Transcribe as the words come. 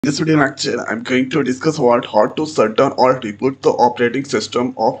In this video lecture, I'm going to discuss about how to shut down or reboot the operating system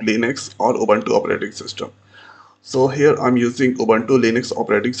of Linux or Ubuntu operating system. So here I'm using Ubuntu Linux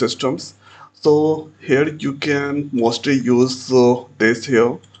operating systems. So here you can mostly use this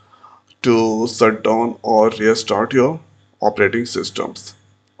here to shut down or restart your operating systems.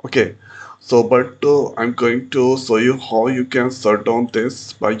 Okay, so but I'm going to show you how you can shut down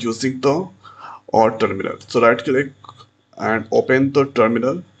this by using the or terminal. So right click and open the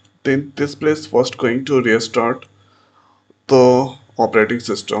terminal. Then this place first going to restart the operating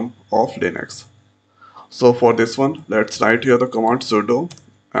system of Linux. So for this one, let's write here the command sudo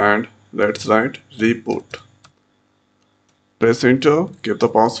and let's write reboot. Press enter, give the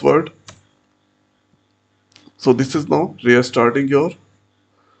password. So this is now restarting your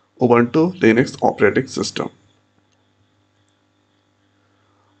Ubuntu Linux operating system.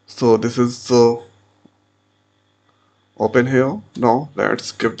 So this is open here. Now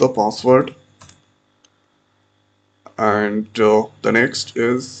let's give the password, and the next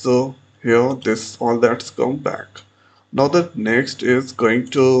is here this all that's come back. Now the next is going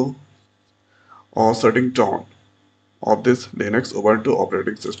to shutting down of this Linux Ubuntu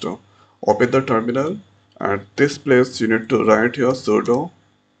operating system. Open the terminal, and this place you need to write here sudo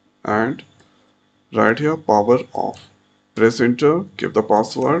and write here power off. Press enter, give the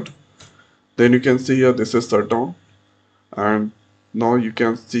password. Then you can see here this is shutdown, and now you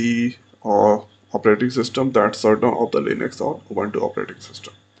can see operating system that's shutdown of the Linux or Ubuntu operating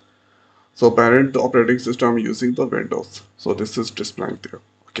system. So parent operating system using the Windows. So this is displaying there.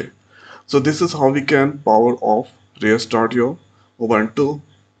 Okay. So this is how we can power off, restart your Ubuntu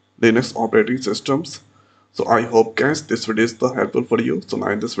Linux operating systems. So I hope guys this video is helpful for you. So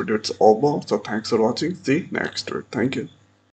now in this video it's over. So thanks for watching. See you next week. Thank you.